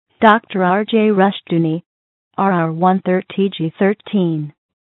Dr. R.J. Rushdoony, RR 130G13.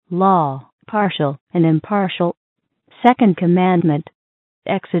 Law, Partial and Impartial. Second Commandment.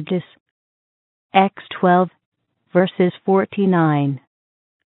 Exodus. X 12, verses 49.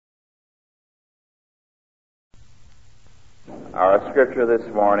 Our scripture this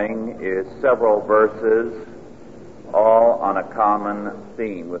morning is several verses, all on a common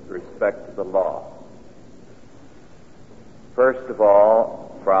theme with respect to the law. First of all,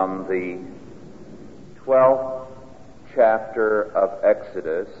 from the 12th chapter of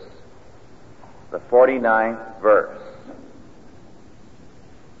Exodus, the 49th verse.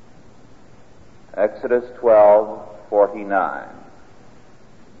 Exodus 12:49.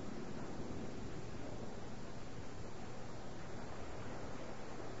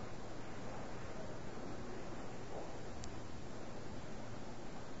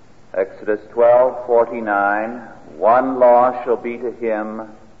 Exodus 12:49. One law shall be to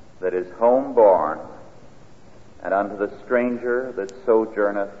him that is homeborn, and unto the stranger that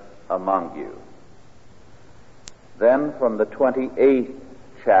sojourneth among you. Then from the 28th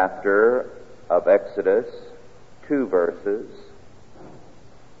chapter of Exodus, 2 verses.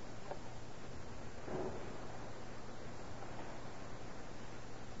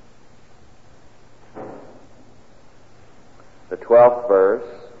 The 12th verse.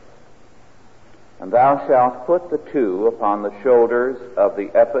 And thou shalt put the two upon the shoulders of the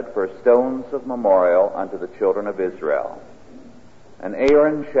ephod for stones of memorial unto the children of Israel. And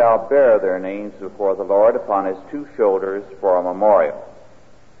Aaron shall bear their names before the Lord upon his two shoulders for a memorial.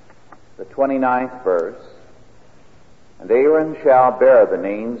 The 29th verse. And Aaron shall bear the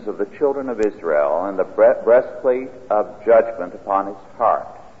names of the children of Israel and the breastplate of judgment upon his heart,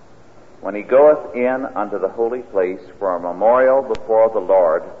 when he goeth in unto the holy place for a memorial before the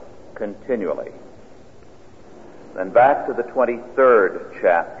Lord continually. Then back to the 23rd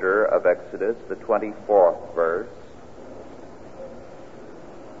chapter of Exodus, the 24th verse.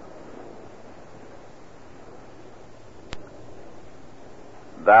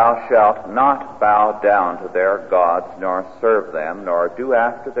 Thou shalt not bow down to their gods, nor serve them, nor do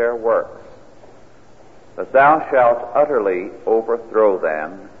after their works, but thou shalt utterly overthrow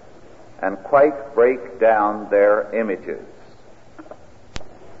them, and quite break down their images.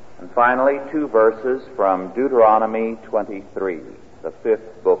 And finally, 2 verses from Deuteronomy 23, the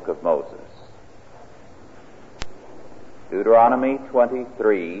 5th book of Moses. Deuteronomy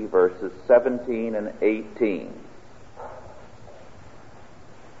 23, verses 17 and 18.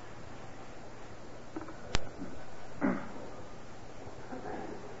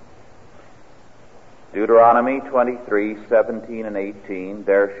 Deuteronomy 23, 17 and 18.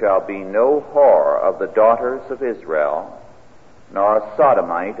 There shall be no whore of the daughters of Israel, nor a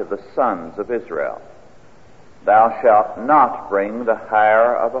sodomite of the sons of Israel. Thou shalt not bring the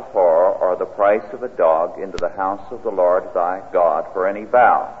hire of a whore or the price of a dog into the house of the Lord thy God for any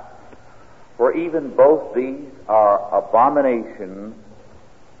vow. For even both these are abomination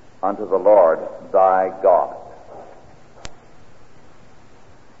unto the Lord thy God.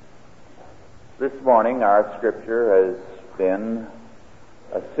 This morning our scripture has been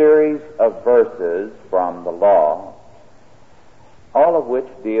a series of verses from the law, all of which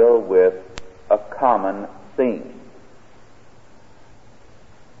deal with a common theme.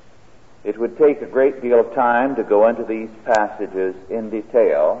 It would take a great deal of time to go into these passages in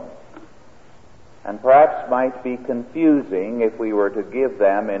detail, and perhaps might be confusing if we were to give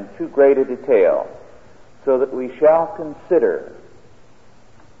them in too great a detail, so that we shall consider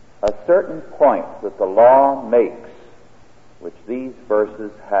a certain point that the law makes, which these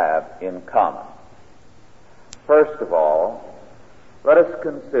verses have in common. First of all, let us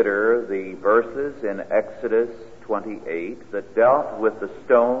consider the verses in Exodus 28 that dealt with the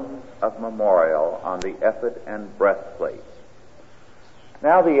stones of memorial on the ephod and breastplate.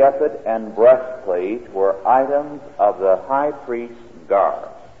 Now the ephod and breastplate were items of the high priest's garb,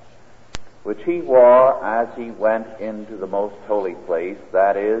 which he wore as he went into the most holy place,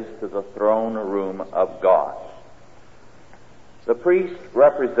 that is, to the throne room of God. The priest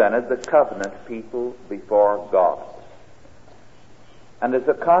represented the covenant people before God. And as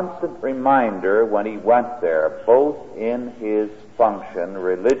a constant reminder when he went there, both in his function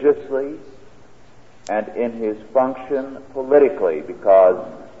religiously and in his function politically, because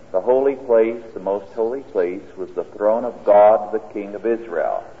the holy place, the most holy place, was the throne of God, the King of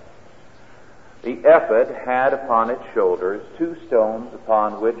Israel. The ephod had upon its shoulders 2 stones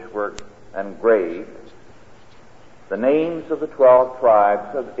upon which were engraved the names of the 12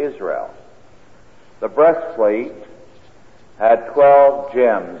 tribes of Israel. The breastplate had 12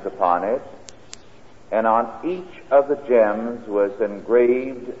 gems upon it, and on each of the gems was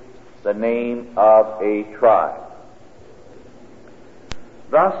engraved the name of a tribe.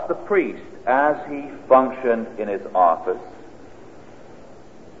 Thus the priest, as he functioned in his office,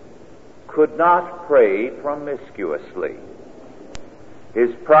 could not pray promiscuously.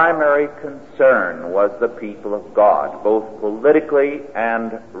 His primary concern was the people of God, both politically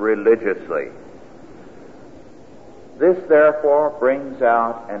and religiously. This, therefore, brings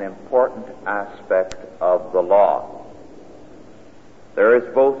out an important aspect of the law. There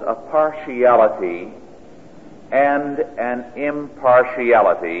is both a partiality and an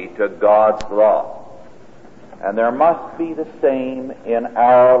impartiality to God's law. And there must be the same in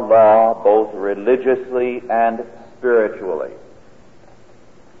our law, both religiously and spiritually.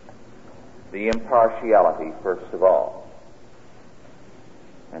 The impartiality, first of all.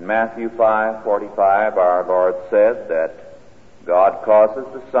 In Matthew 5:45, our Lord said that God causes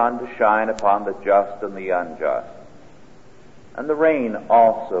the sun to shine upon the just and the unjust, and the rain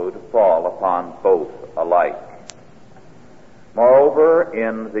also to fall upon both alike. Moreover,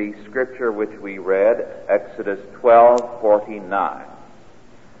 in the scripture which we read, Exodus 12:49,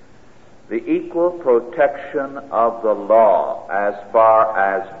 the equal protection of the law as far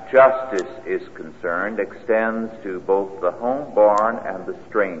as justice is concerned extends to both the homeborn and the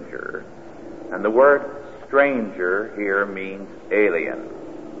stranger. And the word stranger here means alien.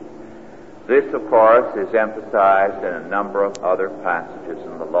 This, of course, is emphasized in a number of other passages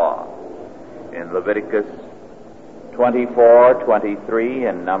in the law. In Leviticus 24:23,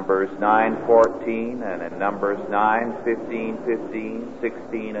 in Numbers 9:14, and in Numbers 9:15,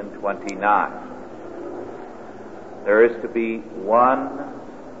 16, and 29. There is to be one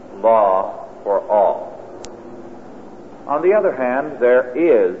law for all. On the other hand, there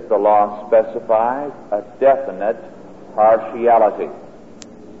is, the law specifies, a definite partiality.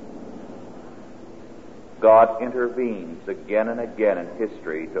 God intervenes again and again in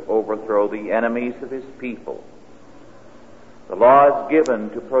history to overthrow the enemies of his people. The law is given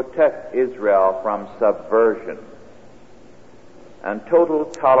to protect Israel from subversion, and total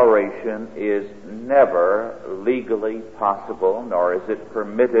toleration is never legally possible, nor is it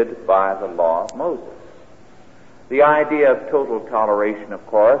permitted by the law of Moses. The idea of total toleration, of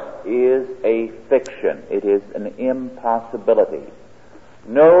course, is a fiction. It is an impossibility.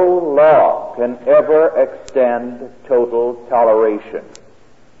 No law can ever extend total toleration.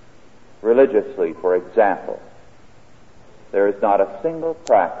 Religiously, for example, there is not a single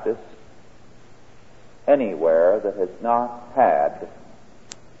practice anywhere that has not had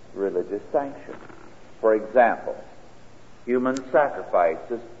religious sanction. For example, human sacrifice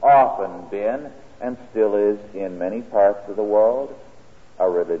has often been, and still is in many parts of the world, a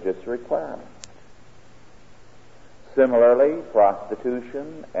religious requirement. Similarly,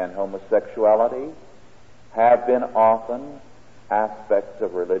 prostitution and homosexuality have been often aspects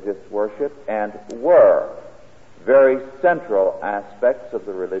of religious worship and were very central aspects of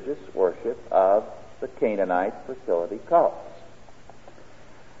the religious worship of the Canaanite fertility cults.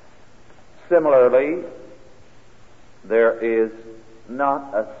 Similarly, there is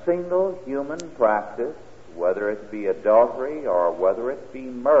not a single human practice, whether it be adultery or whether it be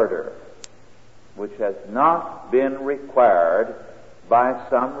murder, which has not been required by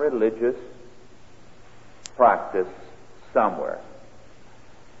some religious practice somewhere.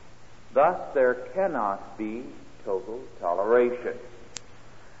 Thus, there cannot be total toleration.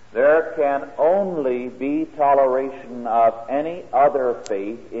 There can only be toleration of any other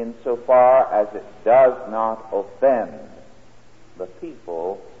faith insofar as it does not offend the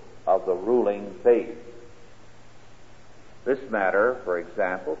people of the ruling faith. This matter, for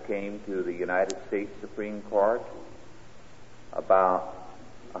example, came to the United States Supreme Court about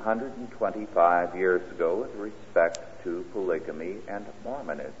 125 years ago with respect to polygamy and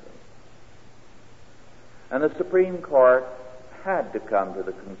Mormonism. And the Supreme Court had to come to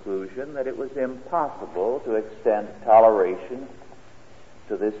the conclusion that it was impossible to extend toleration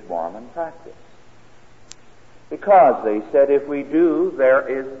to this Mormon practice. Because, they said, if we do, there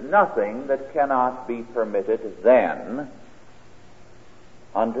is nothing that cannot be permitted then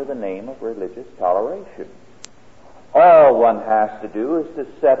under the name of religious toleration. All one has to do is to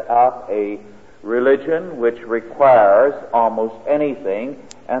set up a religion which requires almost anything,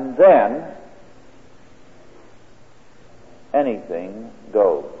 and then anything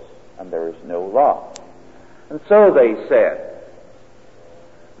goes, and there is no law. And so they said,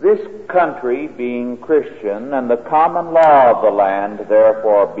 this country being Christian and the common law of the land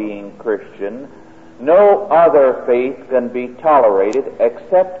therefore being Christian, no other faith can be tolerated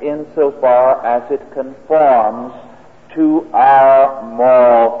except insofar as it conforms to our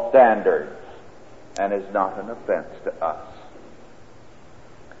moral standards and is not an offense to us.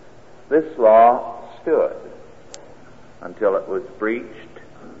 This law stood until it was breached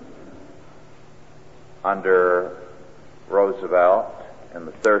under Roosevelt in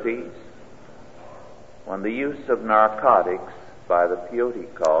the 30s, when the use of narcotics by the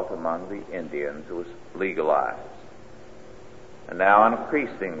peyote cult among the Indians was legalized. And now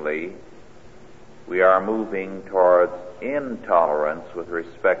increasingly we are moving towards intolerance with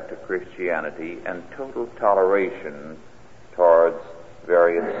respect to Christianity and total toleration towards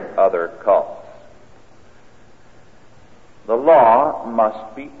various other cults. The law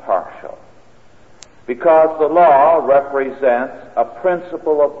must be partial, because the law represents a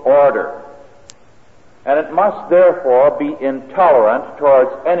principle of order, and it must therefore be intolerant towards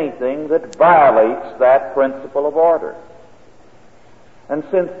anything that violates that principle of order. And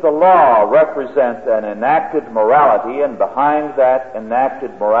since the law represents an enacted morality, and behind that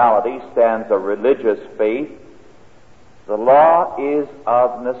enacted morality stands a religious faith, the law is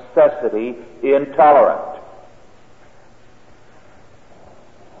of necessity intolerant.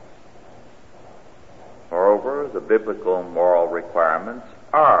 Moreover, the biblical moral requirements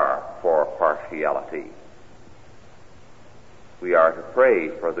are for partiality. We are to pray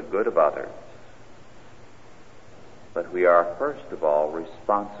for the good of others, but we are first of all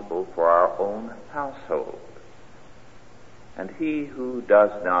responsible for our own household. And he who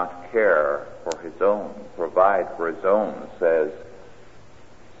does not care for his own, provide for his own, says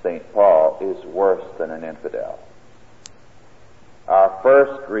St. Paul, is worse than an infidel. Our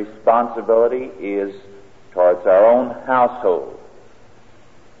first responsibility is towards our own household,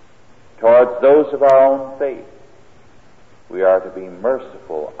 towards those of our own faith. We are to be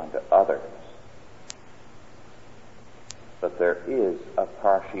merciful unto others. But there is a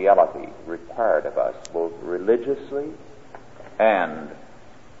partiality required of us, both religiously and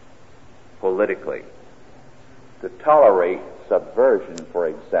politically. To tolerate subversion, for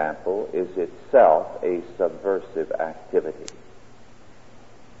example, is itself a subversive activity.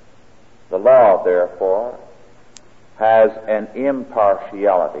 The law, therefore, has an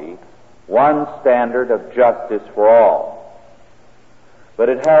impartiality, one standard of justice for all. But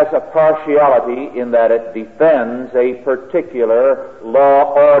it has a partiality in that it defends a particular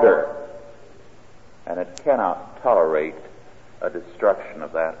law order, and it cannot tolerate a destruction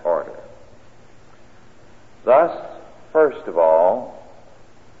of that order. Thus, first of all,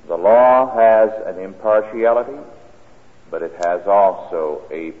 the law has an impartiality, but it has also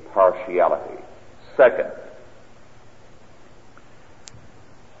a partiality. Second,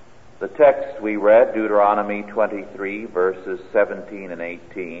 the text we read, Deuteronomy 23, verses 17 and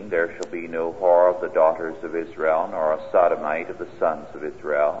 18, there shall be no whore of the daughters of Israel, nor a sodomite of the sons of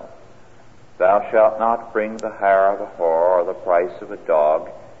Israel. Thou shalt not bring the hire of a whore or the price of a dog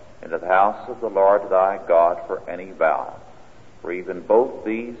into the house of the Lord thy God for any vow, for even both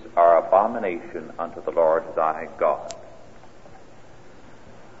these are abomination unto the Lord thy God.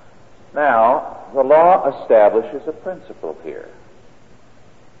 Now, the law establishes a principle here.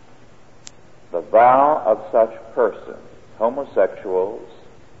 The vow of such persons, homosexuals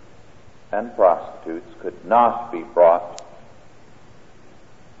and prostitutes, could not be brought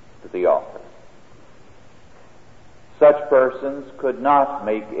to the altar. Such persons could not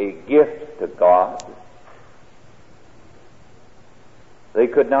make a gift to God. They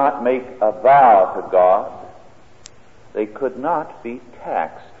could not make a vow to God. They could not be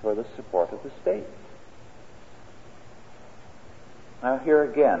taxed for the support of the state. Now, here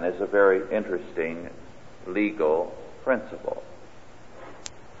again is a very interesting legal principle.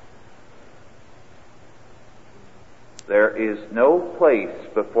 There is no place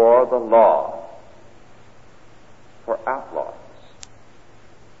before the law for outlaws.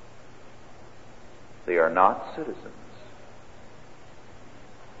 They are not citizens.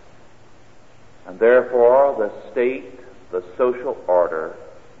 And therefore, the state, the social order,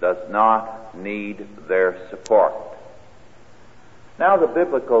 does not need their support. Now, the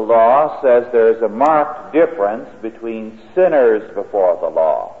biblical law says there is a marked difference between sinners before the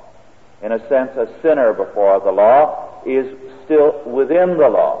law. In a sense, a sinner before the law is still within the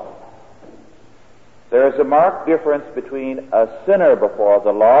law. There is a marked difference between a sinner before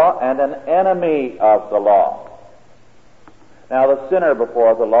the law and an enemy of the law. Now, the sinner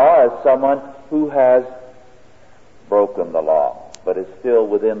before the law is someone who has broken the law, but is still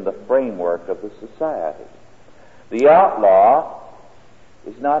within the framework of the society. The outlaw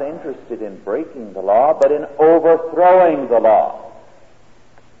is not interested in breaking the law, but in overthrowing the law.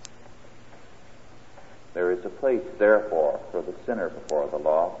 There is a place, therefore, for the sinner before the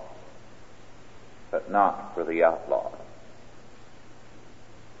law, but not for the outlaw.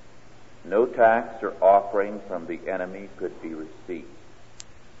 No tax or offering from the enemy could be received.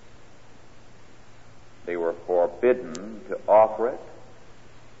 forbidden to offer it,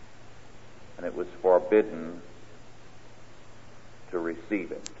 and it was forbidden to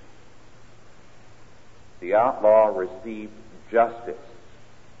receive it. The outlaw received justice.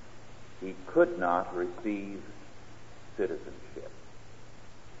 He could not receive citizenship.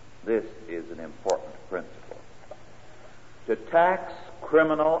 This is an important principle. To tax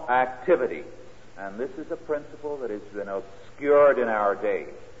criminal activities, and this is a principle that has been obscured in our day.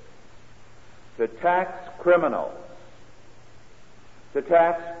 To tax criminals, to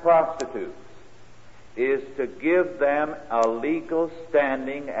tax prostitutes, is to give them a legal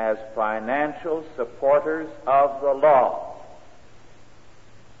standing as financial supporters of the law.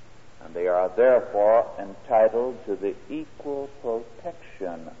 And they are therefore entitled to the equal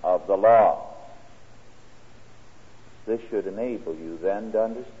protection of the law. This should enable you then to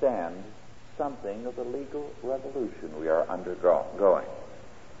understand something of the legal revolution we are undergoing.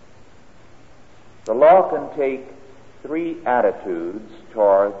 The law can take three attitudes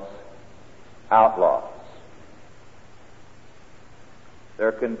towards outlaws.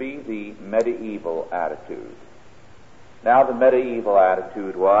 There can be the medieval attitude. Now, the medieval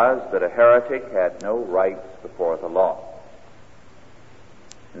attitude was that a heretic had no rights before the law.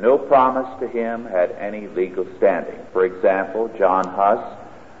 No promise to him had any legal standing. For example, John Huss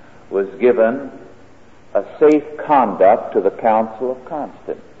was given a safe conduct to the Council of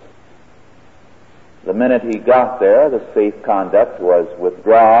Constance. The minute he got there, the safe conduct was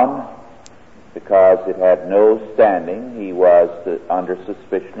withdrawn because it had no standing. He was under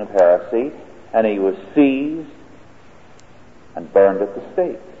suspicion of heresy, and he was seized and burned at the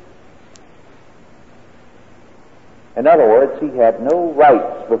stake. In other words, he had no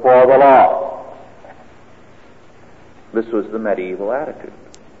rights before the law. This was the medieval attitude.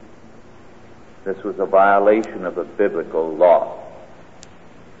 This was a violation of the biblical law.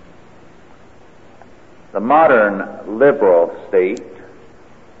 The modern liberal state,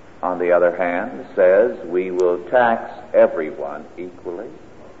 on the other hand, says we will tax everyone equally.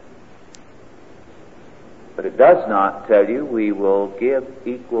 But it does not tell you we will give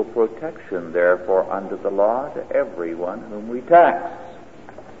equal protection, therefore, under the law to everyone whom we tax.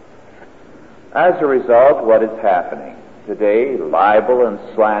 As a result, what is happening? Today, libel and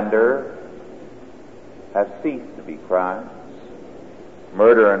slander have ceased to be crimes.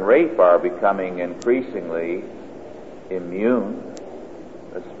 Murder and rape are becoming increasingly immune,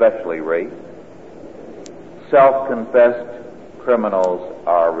 especially rape. Self-confessed criminals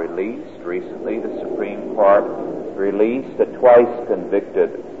are released. Recently, the Supreme Court released a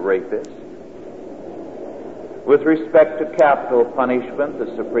twice-convicted rapist. With respect to capital punishment,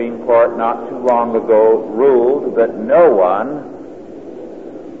 the Supreme Court not too long ago ruled that no one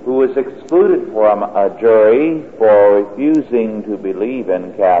who was excluded from a jury for refusing to believe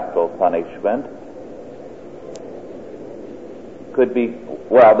in capital punishment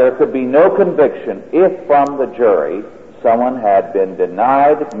there could be no conviction if from the jury someone had been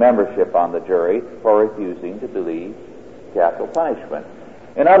denied membership on the jury for refusing to believe capital punishment.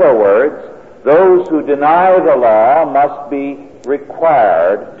 In other words, those who deny the law must be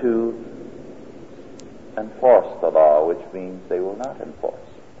required to enforce the law, which means they will not enforce.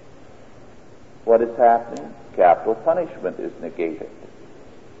 What is happening? Capital punishment is negated.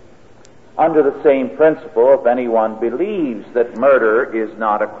 Under the same principle, if anyone believes that murder is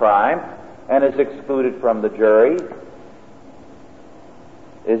not a crime and is excluded from the jury,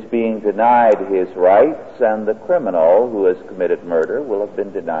 is being denied his rights, and the criminal who has committed murder will have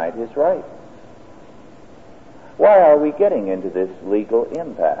been denied his rights. Why are we getting into this legal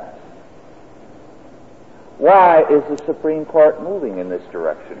impasse? Why is the Supreme Court moving in this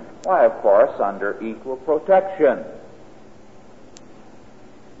direction? Why, of course, under equal protection.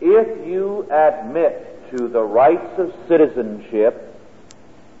 If you admit to the rights of citizenship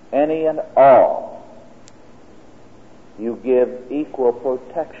any and all, you give equal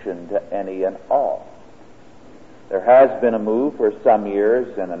protection to any and all. There has been a move for some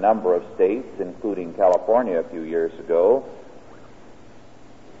years in a number of states, including California a few years ago,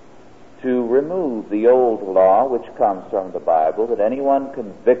 to remove the old law which comes from the Bible that anyone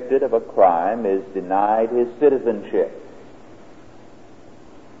convicted of a crime is denied his citizenship.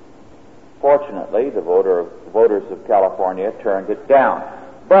 Fortunately, the voters of California turned it down.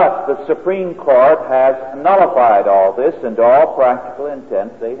 But the Supreme Court has nullified all this, and to all practical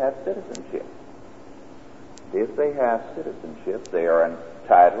intents they have citizenship. If they have citizenship, they are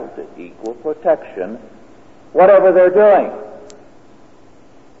entitled to equal protection, whatever they're doing.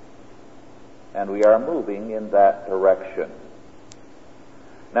 And we are moving in that direction.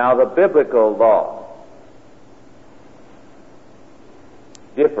 Now, the biblical law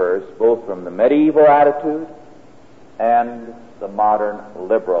differs both from the medieval attitude and the modern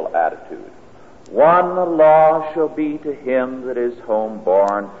liberal attitude. One law shall be to him that is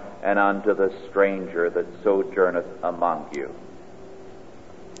homeborn, and unto the stranger that sojourneth among you.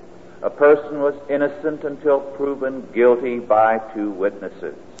 A person was innocent until proven guilty by 2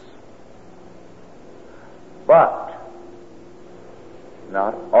 witnesses. But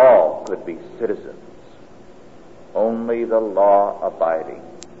not all could be citizens, only the law-abiding.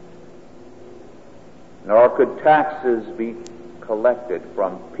 Nor could taxes be collected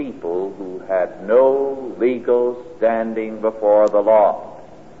from people who had no legal standing before the law.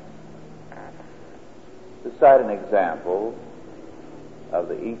 To cite an example of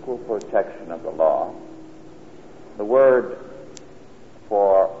the equal protection of the law, the word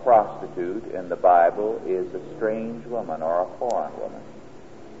for prostitute in the Bible is a strange woman or a foreign woman.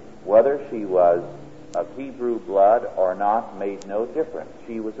 Whether she was of Hebrew blood or not made no difference.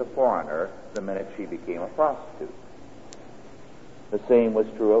 She was a foreigner the minute she became a prostitute. The same was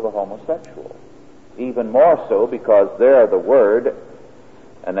true of a homosexual. Even more so because there the word,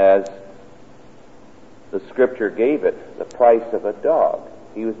 and as the Scripture gave it, the price of a dog.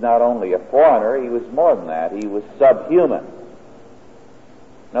 He was not only a foreigner, he was more than that. He was subhuman.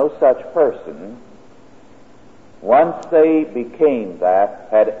 No such person, once they became that,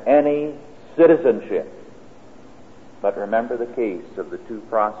 had any citizenship. But remember the case of the 2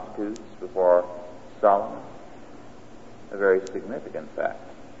 prostitutes before Solomon? A very significant fact.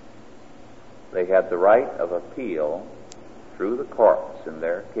 They had the right of appeal through the courts in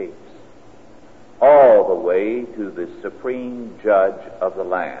their case, all the way to the supreme judge of the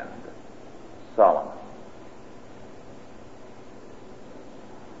land, Solomon.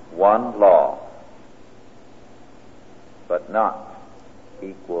 One law, but not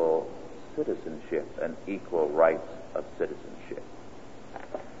equal citizenship and equal rights of citizenship.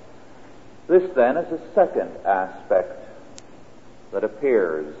 This then is a second aspect that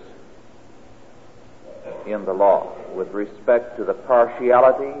appears in the law with respect to the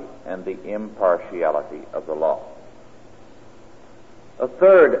partiality and the impartiality of the law. A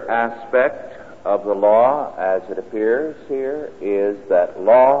third aspect of the law, as it appears here, is that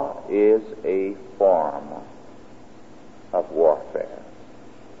law is a form of warfare.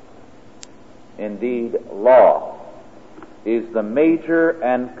 Indeed, law is the major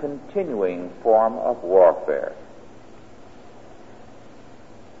and continuing form of warfare.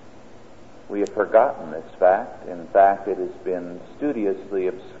 We have forgotten this fact. In fact, it has been studiously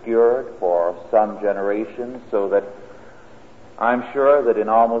obscured for some generations, so that I'm sure that in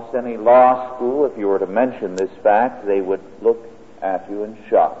almost any law school, if you were to mention this fact, they would look at you in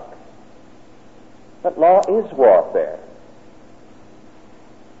shock. But law is warfare.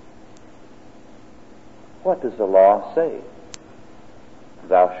 What does the law say?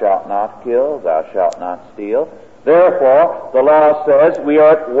 Thou shalt not kill, thou shalt not steal. Therefore, the law says we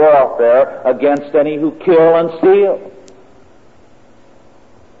are at warfare against any who kill and steal.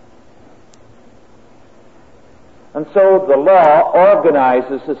 And so the law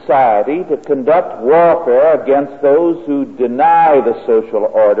organizes society to conduct warfare against those who deny the social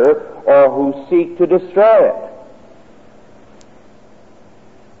order or who seek to destroy it.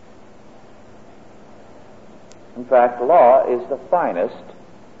 In fact, law is the finest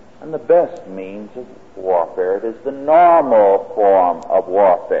and the best means of warfare. It is the normal form of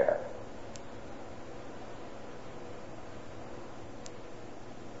warfare.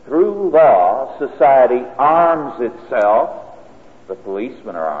 Through law, society arms itself, the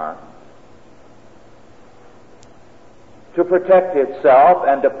policemen are armed, to protect itself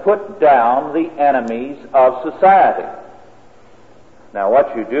and to put down the enemies of society. Now,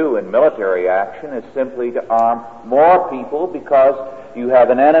 what you do in military action is simply to arm more people because you have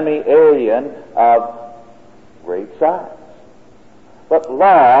an enemy alien of great size. But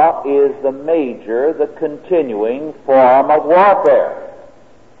law is the major, the continuing form of warfare.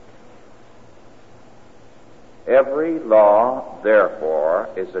 Every law, therefore,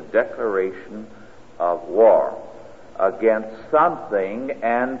 is a declaration of war against something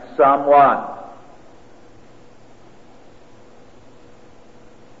and someone.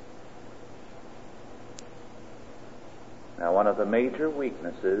 Now, one of the major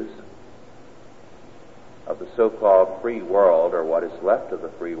weaknesses of the so-called free world, or what is left of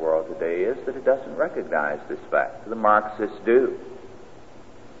the free world today, is that it doesn't recognize this fact. The Marxists do.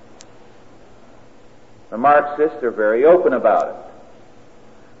 The Marxists are very open about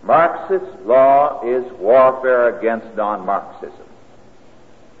it. Marxist law is warfare against non-Marxism.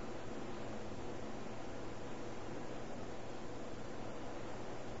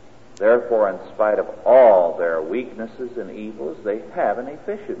 Therefore, in spite of all their weaknesses and evils, they have an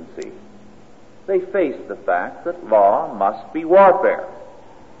efficiency they faced the fact that law must be warfare.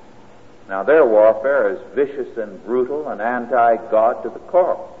 Now, their warfare is vicious and brutal and anti-God to the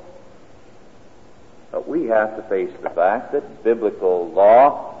core. But we have to face the fact that biblical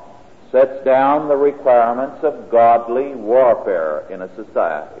law sets down the requirements of godly warfare in a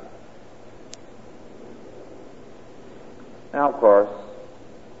society. Now, of course,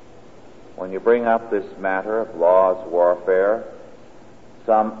 when you bring up this matter of law's warfare,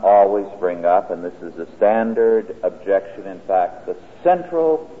 some always bring up, and this is a standard objection, in fact, the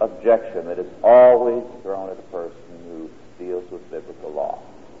central objection that is always thrown at a person who deals with biblical law.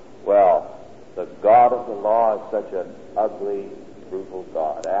 Well, the God of the law is such an ugly, brutal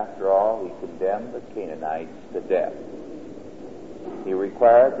God. After all, he condemned the Canaanites to death. He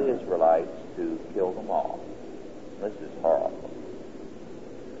required the Israelites to kill them all. This is horrible.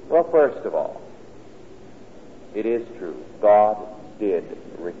 Well, first of all, it is true, God did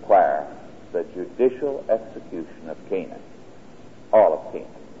require the judicial execution of Canaan, all of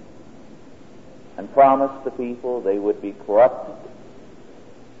Canaan, and promised the people they would be corrupted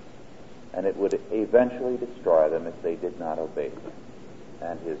and it would eventually destroy them if they did not obey him.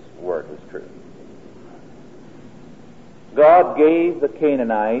 And his word was true. God gave the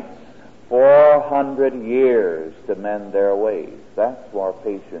Canaanites 400 years to mend their ways. That's more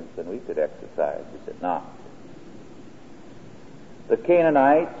patience than we could exercise, is it not? The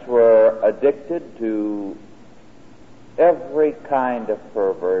Canaanites were addicted to every kind of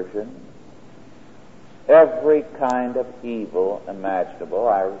perversion, every kind of evil imaginable.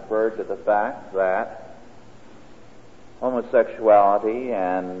 I refer to the fact that homosexuality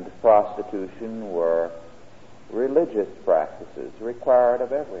and prostitution were religious practices required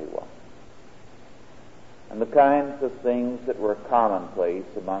of everyone. And the kinds of things that were commonplace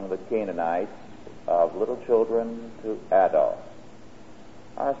among the Canaanites, of little children to adults,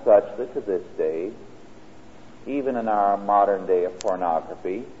 are such that to this day, even in our modern day of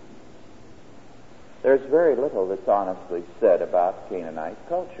pornography, there's very little that's honestly said about Canaanite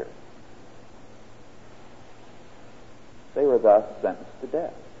culture. They were thus sentenced to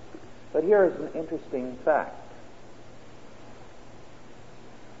death. But here is an interesting fact.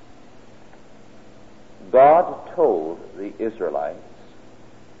 God told the Israelites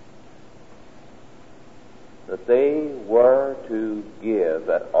that they were to give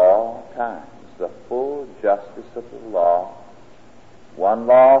at all times the full justice of the law, one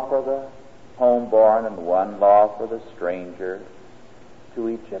law for the homeborn and one law for the stranger, to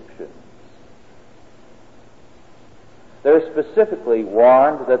Egyptians. They're specifically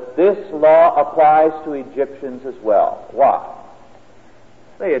warned that this law applies to Egyptians as well. Why?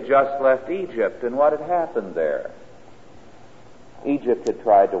 They had just left Egypt, and what had happened there? Egypt had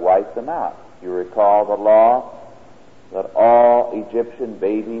tried to wipe them out. You recall the law that all Egyptian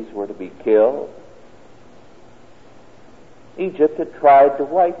babies were to be killed? Egypt had tried to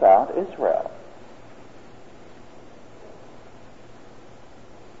wipe out Israel.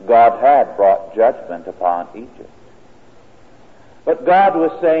 God had brought judgment upon Egypt. But God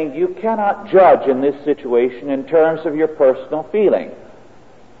was saying, you cannot judge in this situation in terms of your personal feeling.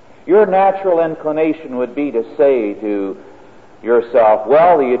 Your natural inclination would be to say to yourself,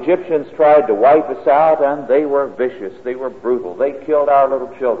 well, the Egyptians tried to wipe us out and they were vicious, they were brutal, they killed our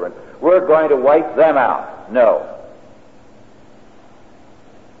little children. We're going to wipe them out. No.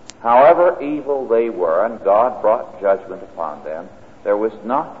 However evil they were, and God brought judgment upon them, there was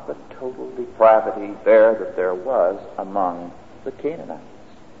not the total depravity there that there was among the Canaanites.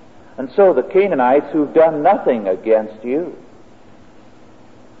 And so the Canaanites who've done nothing against you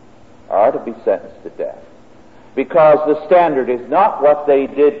are to be sentenced to death. Because the standard is not what they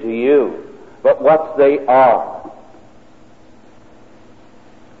did to you, but what they are.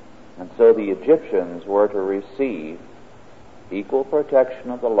 And so the Egyptians were to receive equal protection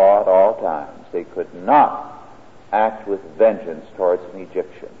of the law at all times. They could not act with vengeance towards an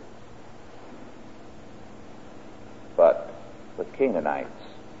Egyptian. But the Canaanites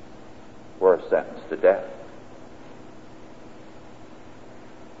were sentenced to death.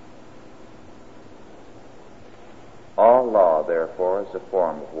 All law, therefore, is a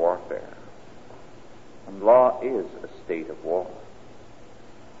form of warfare. And law is a state of war.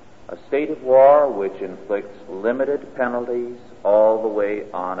 A state of war which inflicts limited penalties all the way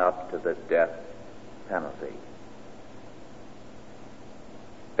on up to the death penalty.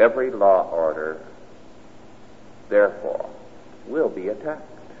 Every law order, therefore, will be attacked.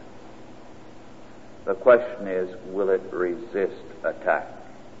 The question is, will it resist attack?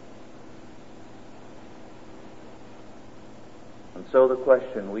 And so the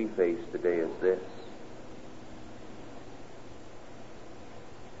question we face today is this.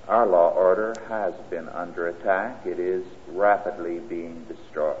 Our law order has been under attack. It is rapidly being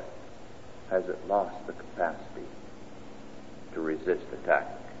destroyed. Has it lost the capacity to resist attack?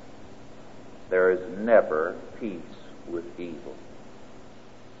 There is never peace with evil.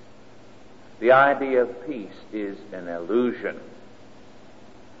 The idea of peace is an illusion.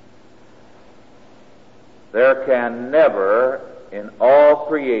 There can never in all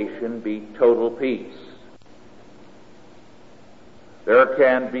creation be total peace. There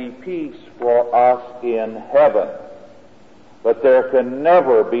can be peace for us in heaven, but there can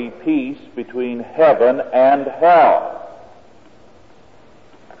never be peace between heaven and hell.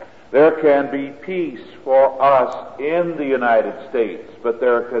 There can be peace for us in the United States, but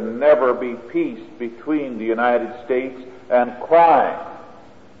there can never be peace between the United States and crime.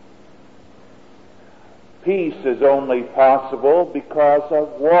 Peace is only possible because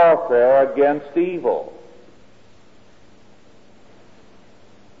of warfare against evil.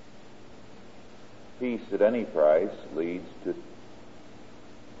 Peace at any price leads to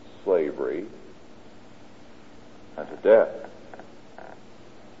slavery and to death.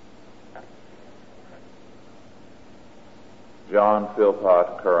 John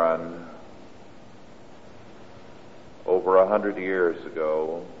Philpott Curran, over 100 years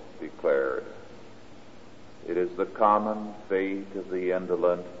ago, declared, "It is the common fate of the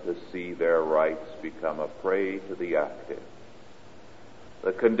indolent to see their rights become a prey to the active.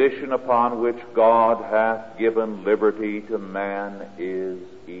 The condition upon which God hath given liberty to man is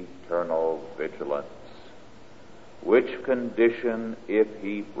eternal vigilance, which condition, if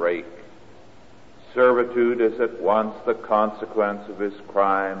he break, servitude is at once the consequence of his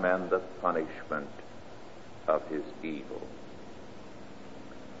crime and the punishment of his evil."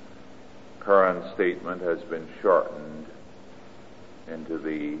 Curran's statement has been shortened into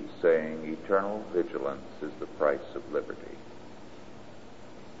the saying, "Eternal vigilance is the price of liberty."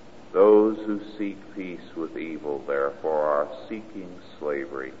 Those who seek peace with evil, therefore, are seeking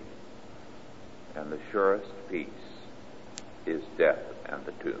slavery, and the surest peace is death and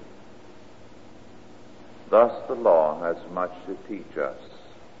the tomb. Thus the law has much to teach us.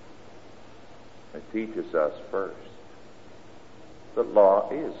 It teaches us first that law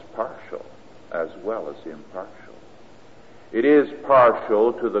is partial as well as impartial. It is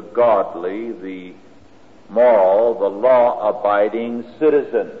partial to the godly, the moral, the law-abiding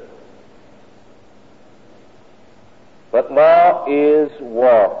citizen. But law is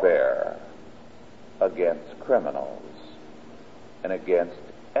warfare against criminals and against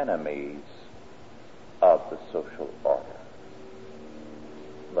enemies of the social order.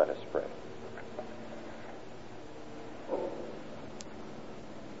 Let us pray.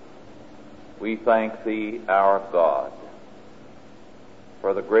 We thank Thee, our God,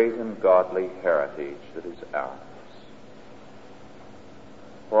 for the great and godly heritage that is ours,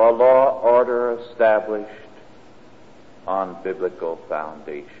 for a law order established on biblical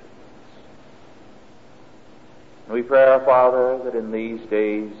foundations. And we pray, our Father, that in these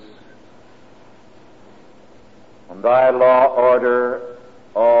days, when Thy law order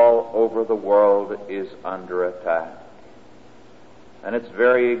all over the world is under attack, and its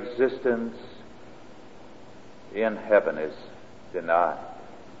very existence in heaven is denied,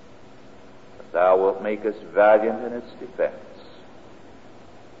 that Thou wilt make us valiant in its defense.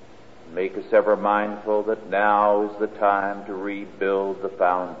 Make us ever mindful that now is the time to rebuild the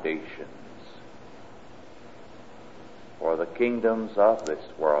foundations. For the kingdoms of this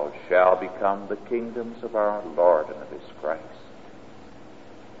world shall become the kingdoms of our Lord and of His Christ.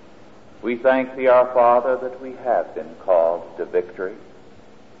 We thank Thee, our Father, that we have been called to victory,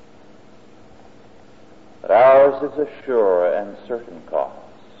 that ours is a sure and certain cause.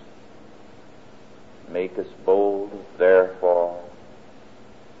 Make us bold, therefore,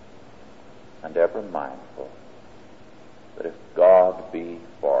 and ever mindful that if God be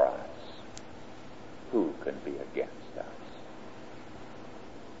for us, who can be against us?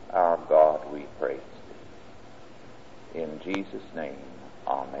 Our God, we praise Thee. In Jesus' name,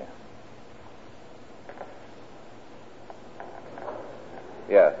 amen.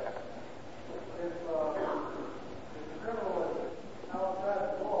 Yes.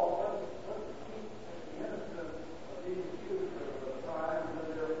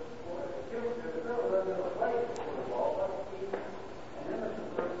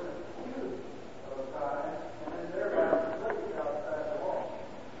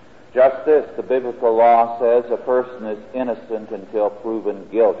 Just this, the biblical law says a person is innocent until proven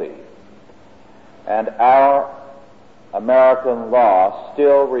guilty. And our American law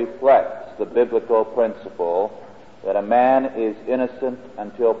still reflects the biblical principle that a man is innocent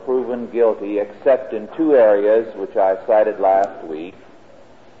until proven guilty, except in two areas which I cited last week.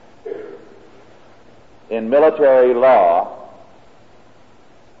 In military law,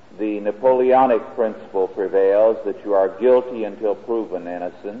 the Napoleonic principle prevails that you are guilty until proven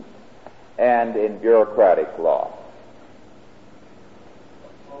innocent, and in bureaucratic law.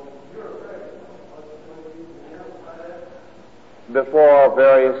 Before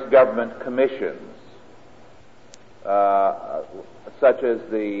various government commissions, such as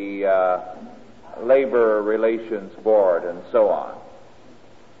the Labor Relations Board and so on.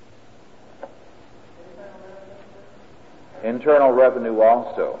 Internal revenue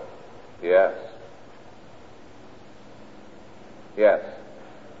also. Yes. Yes.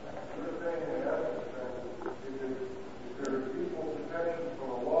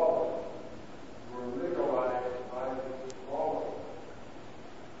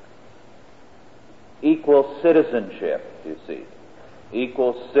 Equal citizenship, you see.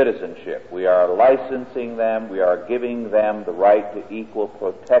 Equal citizenship. We are licensing them, we are giving them the right to equal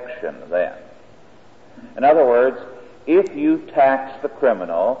protection then. In other words, if you tax the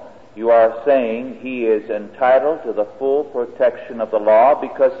criminal, you are saying he is entitled to the full protection of the law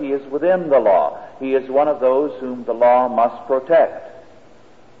because he is within the law. He is one of those whom the law must protect.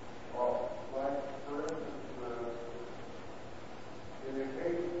 Well, like, for instance, in the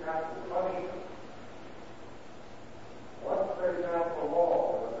case of capital punishment, once they pass the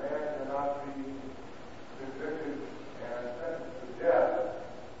law that a man cannot be convicted and sentenced to death,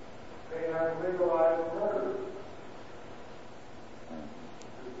 they have legalized murder.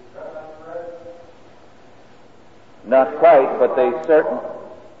 Is that not correct? Not quite, but they certainly...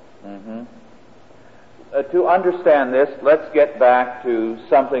 To understand this, let's get back to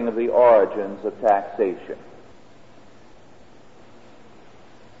something of the origins of taxation.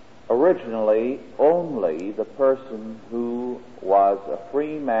 Originally, only the person who was a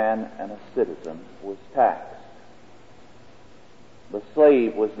free man and a citizen was taxed. The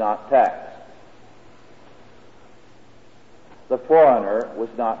slave was not taxed. The foreigner was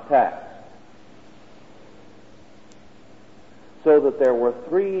not taxed. So that there were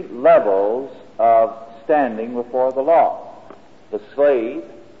three levels of standing before the law. The slave,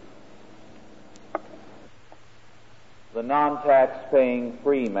 the non-tax-paying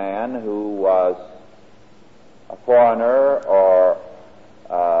free man who was a foreigner or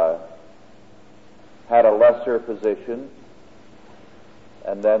had a lesser position,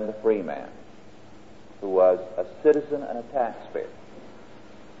 and then the free man who was a citizen and a taxpayer.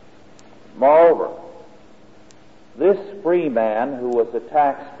 Moreover, this free man who was a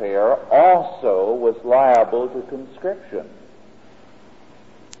taxpayer also was liable to conscription.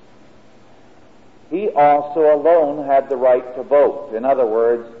 He also alone had the right to vote. In other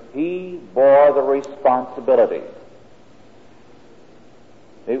words, he bore the responsibility.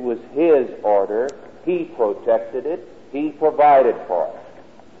 It was his order. He protected it. He provided for it.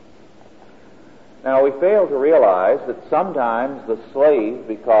 Now, we fail to realize that sometimes the slave,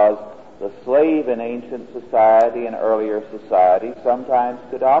 because the slave in ancient society and earlier society sometimes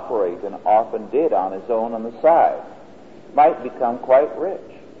could operate, and often did on his own on the side, might become quite rich.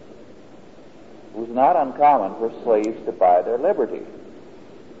 It was not uncommon for slaves to buy their liberty.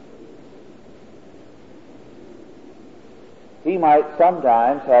 He might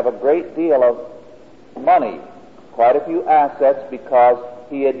sometimes have a great deal of money, quite a few assets, because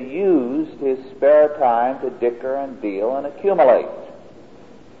he had used his spare time to dicker and deal and accumulate.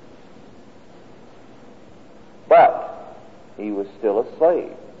 But he was still a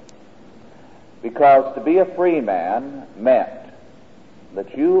slave, because to be a free man meant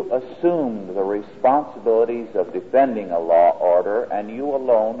that you assumed the responsibilities of defending a law order, and you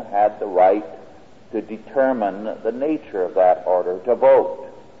alone had the right to determine the nature of that order, to vote.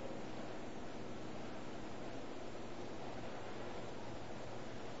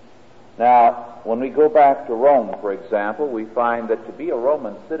 Now, when we go back to Rome, for example, we find that to be a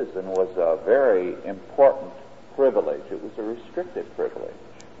Roman citizen was a very important privilege. It was a restricted privilege.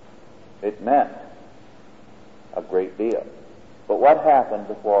 It meant a great deal. But what happened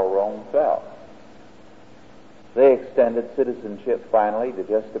before Rome fell? They extended citizenship finally to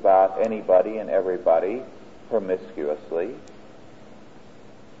just about anybody and everybody promiscuously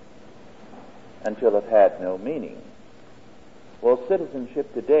until it had no meaning. Well,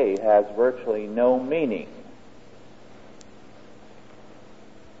 citizenship today has virtually no meaning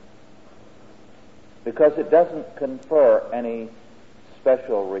because it doesn't confer any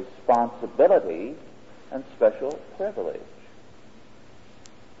special responsibility and special privilege.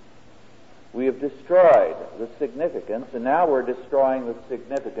 We have destroyed the significance, and now we're destroying the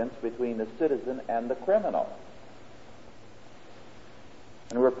significance between the citizen and the criminal.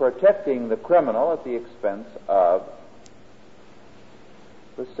 And we're protecting the criminal at the expense of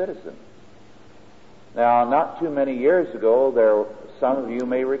the citizen. Now, not too many years ago, some of you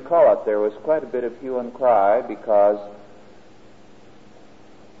may recall it, there was quite a bit of hue and cry because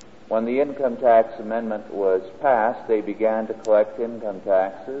when the Income Tax Amendment was passed, they began to collect income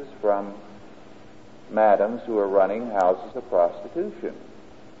taxes from madams who were running houses of prostitution.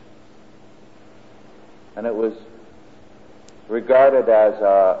 And it was regarded as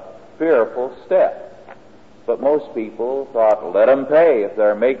a fearful step. But most people thought, let them pay. If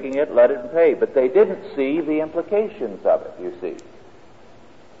they're making it, let them pay. But they didn't see the implications of it, you see.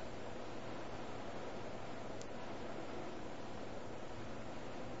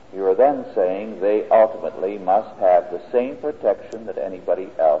 You are then saying they ultimately must have the same protection that anybody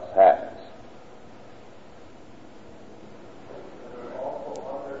else has.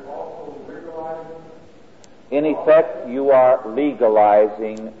 In effect, you are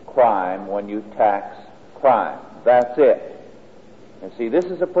legalizing crime when you tax crime. That's it. And see, this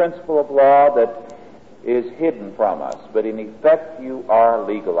is a principle of law that is hidden from us, but in effect you are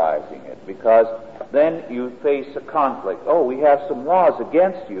legalizing it, because then you face a conflict. Oh, we have some laws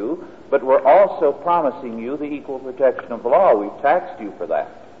against you, but we're also promising you the equal protection of the law. We've taxed you for that.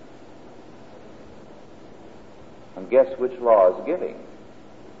 And guess which law is giving?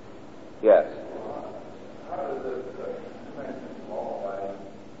 Yes. How does this law and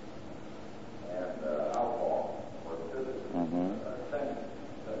alcohol for citizens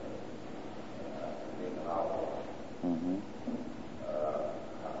being an outlaw?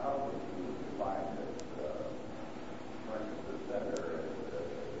 How would you define this? For instance, the senator is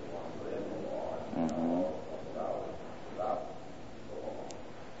one within the law without the law.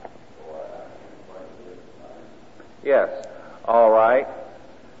 So I explain this. Yes. All right.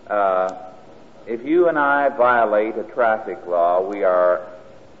 If you and I violate a traffic law, we are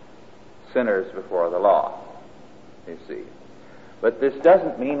sinners before the law, you see. But this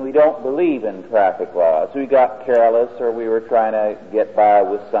doesn't mean we don't believe in traffic laws. We got careless or we were trying to get by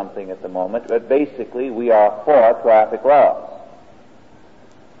with something at the moment, but basically we are for traffic laws.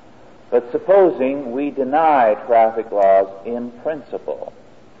 But supposing we deny traffic laws in principle,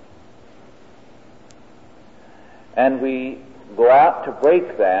 and we go out to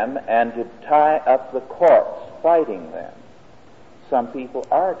break them and to tie up the courts fighting them. Some people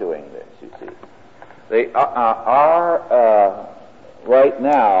are doing this, you see. They are right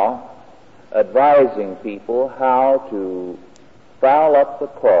now advising people how to foul up the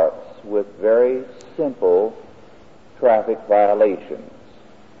courts with very simple traffic violations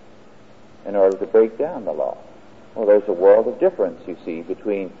in order to break down the law. Well, there's a world of difference, you see,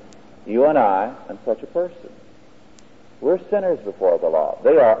 between you and I and such a person. We're sinners before the law.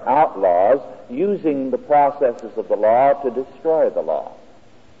 They are outlaws using the processes of the law to destroy the law.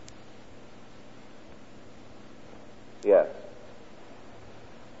 Yes.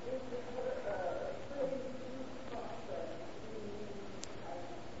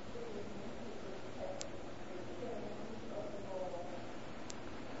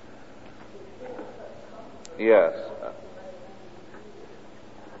 Yes.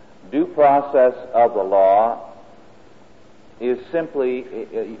 Due process of the law is simply,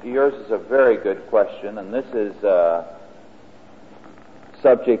 yours is a very good question, and this is a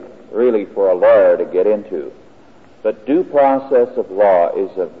subject really for a lawyer to get into. But due process of law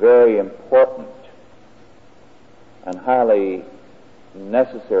is a very important and highly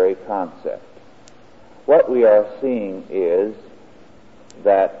necessary concept. What we are seeing is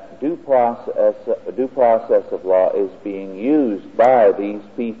that due process of law is being used by these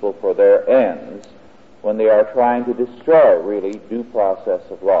people for their ends when they are trying to destroy, really, due process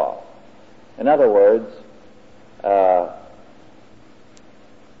of law. In other words,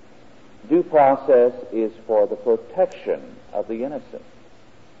 due process is for the protection of the innocent.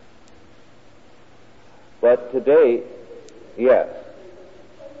 But today, yes.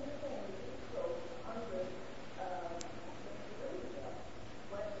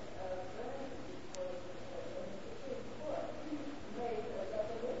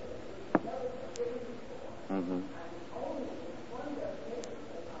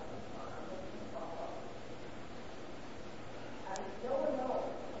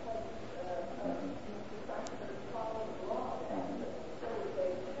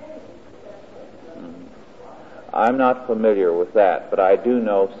 I'm not familiar with that, but I do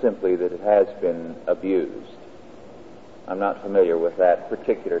know simply that it has been abused. I'm not familiar with that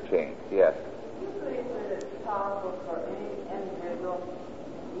particular change. Yes? Do you think that it's possible for any individual,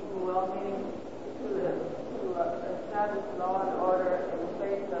 even well-meaning, to establish law and order in the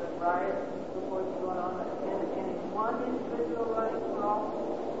face of riots and so forth going on, and any one individual running for office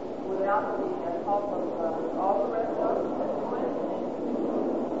without the help of all the rest of them?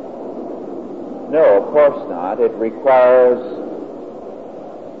 No, of course not. It requires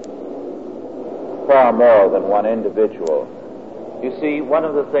far more than one individual. You see, one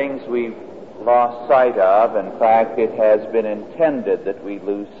of the things we've lost sight of, in fact, it has been intended that we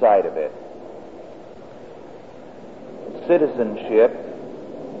lose sight of it. Citizenship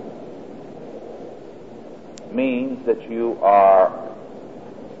means that you are,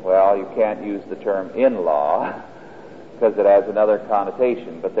 well, you can't use the term in-law because it has another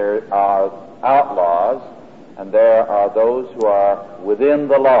connotation, but there are outlaws and there are those who are within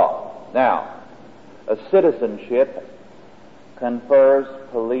the law. Now, a citizenship confers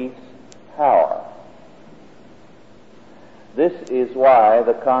police power. This is why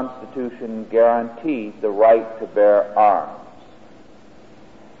the Constitution guaranteed the right to bear arms.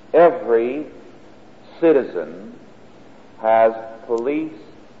 Every citizen has police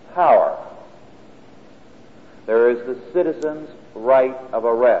power. There is the citizen's right of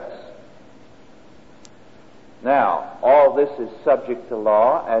arrest. Now, all this is subject to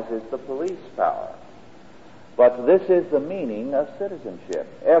law, as is the police power. But this is the meaning of citizenship.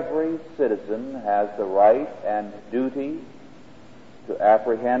 Every citizen has the right and duty to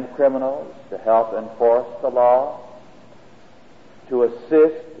apprehend criminals, to help enforce the law, to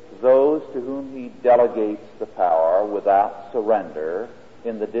assist those to whom he delegates the power without surrender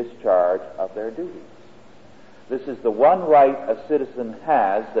in the discharge of their duties. This is the one right a citizen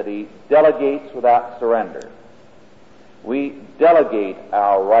has, that he delegates without surrender. We delegate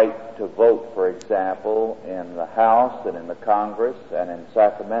our right to vote, for example, in the House and in the Congress and in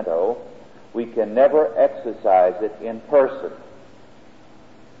Sacramento. We can never exercise it in person.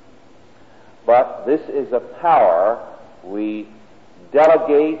 But this is a power we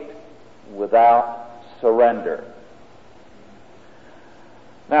delegate without surrender.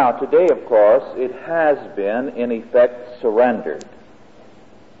 Now, today, of course, it has been, in effect, surrendered.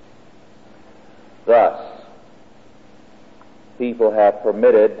 Thus, people have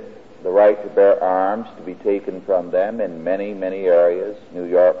permitted the right to bear arms to be taken from them in many, many areas, New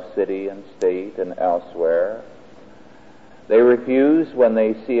York City and state and elsewhere. They refuse, when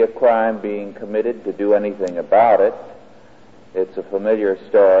they see a crime being committed, to do anything about it. It's a familiar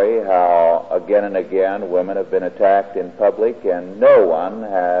story how again and again women have been attacked in public and no one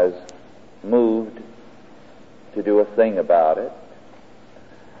has moved to do a thing about it.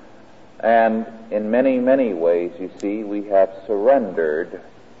 And in many, many ways, you see, we have surrendered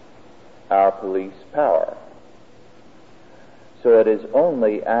our police power. So it is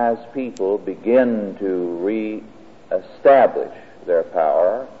only as people begin to re-establish their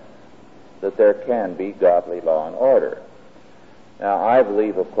power that there can be godly law and order. Now, I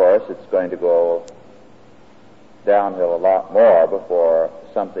believe, of course, it's going to go downhill a lot more before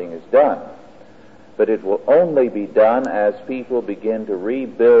something is done. But it will only be done as people begin to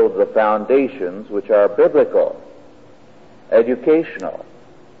rebuild the foundations which are biblical, educational,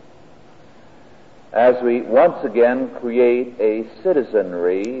 as we once again create a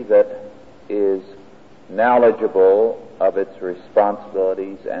citizenry that is knowledgeable of its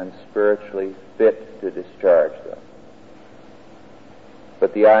responsibilities and spiritually fit to discharge them.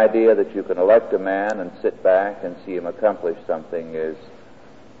 But the idea that you can elect a man and sit back and see him accomplish something is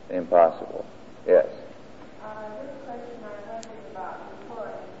impossible. Yes? This question I wondered about before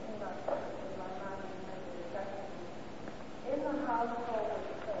it came up in my mind in the discussion. In the household of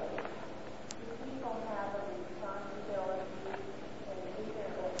faith, do people have a responsibility in either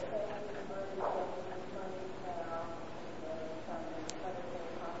the faith version of the money now or something, whether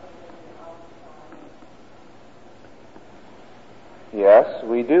they're complicated all the time? Yes,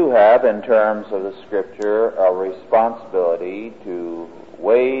 we do have, in terms of the Scripture, a responsibility to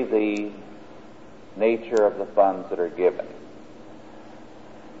weigh the nature of the funds that are given.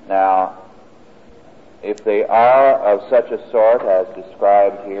 Now, if they are of such a sort as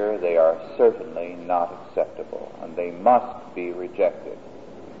described here, they are certainly not acceptable, and they must be rejected.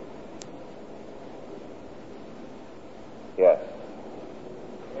 Yes?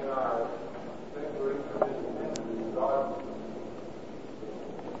 In our Declaration of Independence, God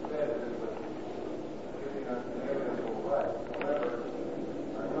said it was giving us inalienable rights. However,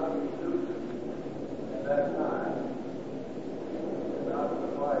 our Constitution at that time did not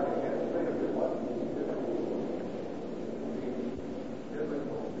provide against slavery. What the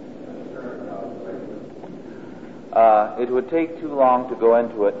biblical concern about slavery? It would take too long to go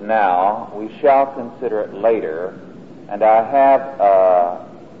into it now. We shall consider it later. And I have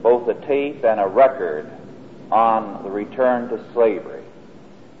both a tape and a record on the return to slavery,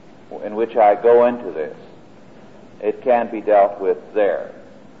 in which I go into this. It can be dealt with there.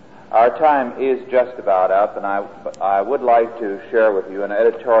 Our time is just about up, and I would like to share with you an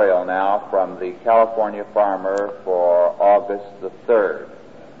editorial now from the California Farmer for August the 3rd.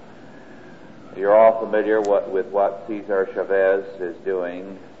 You're all familiar with what Cesar Chavez is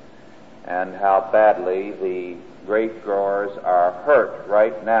doing and how badly the grape growers are hurt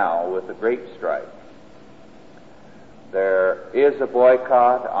right now with the grape strike. There is a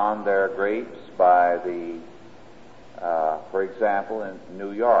boycott on their grapes by for example, in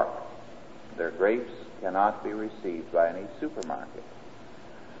New York. Their grapes cannot be received by any supermarket.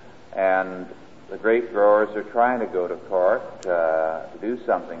 And the grape growers are trying to go to court to do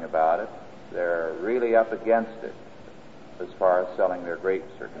something about it. They're really up against it as far as selling their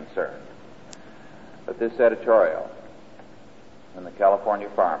grapes are concerned. But this editorial in the California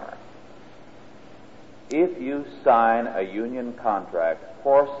Farmer: if you sign a union contract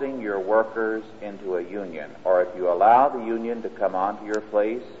forcing your workers into a union, or if you allow the union to come onto your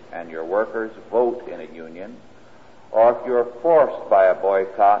place and your workers vote in a union, or if you're forced by a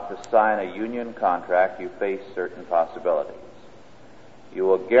boycott to sign a union contract, you face certain possibilities. You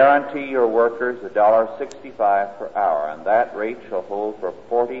will guarantee your workers $1.65 per hour, and that rate shall hold for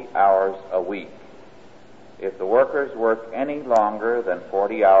 40 hours a week. If the workers work any longer than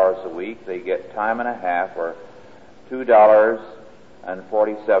 40 hours a week, they get time and a half, or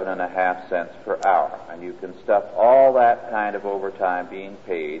 $2.47.5 per hour. And you can stuff all that kind of overtime being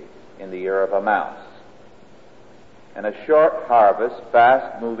paid in the ear of a mouse. In a short harvest,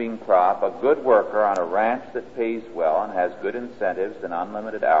 fast-moving crop, a good worker on a ranch that pays well and has good incentives and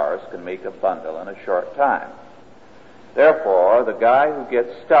unlimited hours can make a bundle in a short time. Therefore, the guy who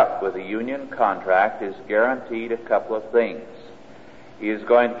gets stuck with a union contract is guaranteed a couple of things. He is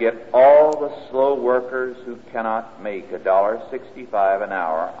going to get all the slow workers who cannot make $1.65 an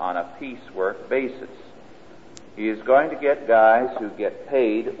hour on a piecework basis. He is going to get guys who get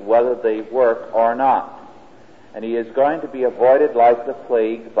paid whether they work or not. And he is going to be avoided like the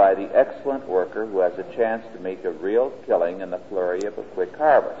plague by the excellent worker who has a chance to make a real killing in the flurry of a quick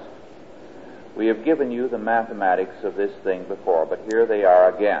harvest. We have given you the mathematics of this thing before, but here they are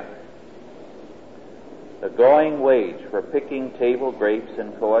again. The going wage for picking table grapes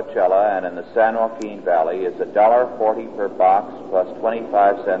in Coachella and in the San Joaquin Valley is $1.40 per box plus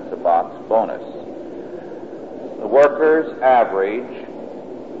 25 cents a box bonus. The workers average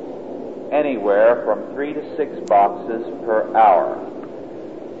anywhere from 3 to 6 boxes per hour.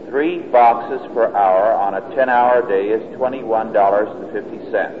 3 boxes per hour on a 10-hour day is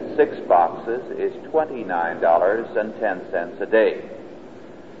 $21.50. 6 boxes is $29.10 a day.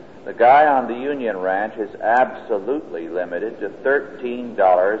 The guy on the union ranch is absolutely limited to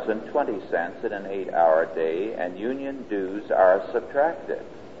 $13.20 in an 8-hour day, and union dues are subtracted.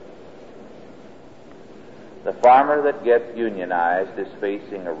 The farmer that gets unionized is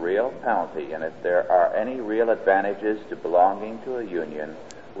facing a real penalty, and if there are any real advantages to belonging to a union,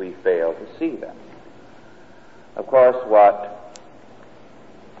 we fail to see them. Of course, what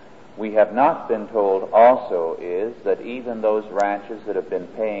we have not been told also is that even those ranches that have been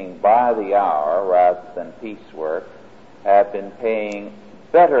paying by the hour rather than piecework have been paying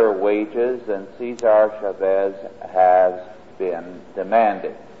better wages than Cesar Chavez has been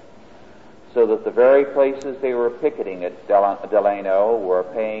demanding, so that the very places they were picketing at Delano were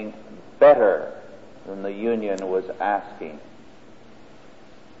paying better than the union was asking.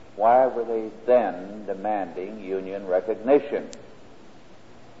 Why were they then demanding union recognition?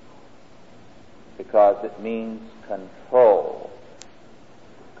 Because it means control.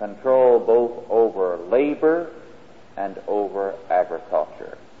 Control both over labor and over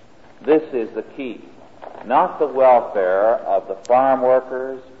agriculture. This is the key. Not the welfare of the farm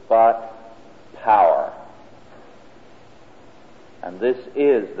workers, but power. And this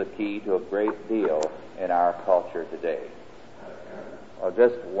is the key to a great deal in our culture today. Well,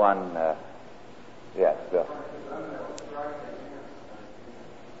 just one, yes, Bill.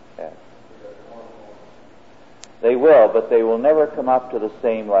 Yes. They will, but they will never come up to the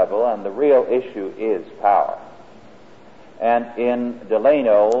same level, and the real issue is power. And in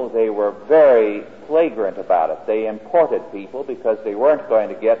Delano, they were very flagrant about it. They imported people because they weren't going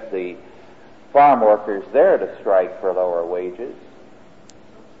to get the farm workers there to strike for lower wages.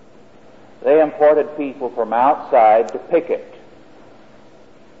 They imported people from outside to picket.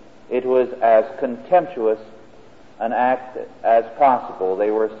 It was as contemptuous an act as possible.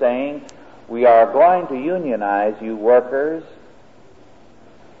 They were saying, we are going to unionize you workers,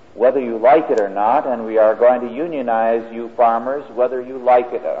 whether you like it or not, and we are going to unionize you farmers, whether you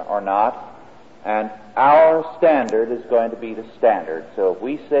like it or not, and our standard is going to be the standard. So if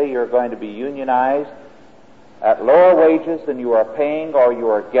we say you're going to be unionized, at lower wages than you are paying or you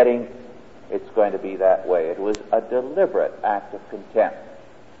are getting, it's going to be that way. It was a deliberate act of contempt.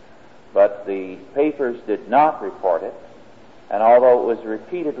 But the papers did not report it, and although it was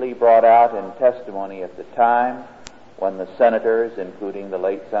repeatedly brought out in testimony at the time, when the senators, including the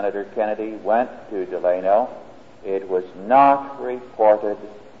late Senator Kennedy, went to Delano, it was not reported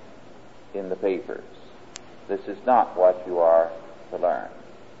in the papers. This is not what you are to learn.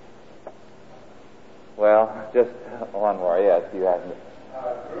 Well, just one more. Yes, you have it.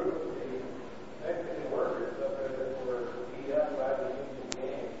 Group of the Mexican workers up there that were beat up by the Union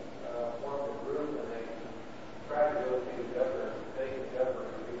gang formed a group, and they tried to go to the governor, state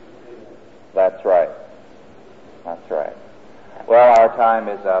governor, and reach the city. That's right. That's right. Well, our time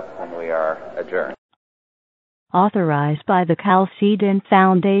is up and we are adjourned. Authorized by the Chalcedon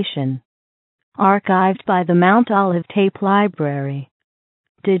Foundation. Archived by the Mount Olive Tape Library.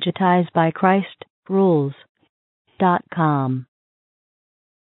 Digitized by ChristRules.com.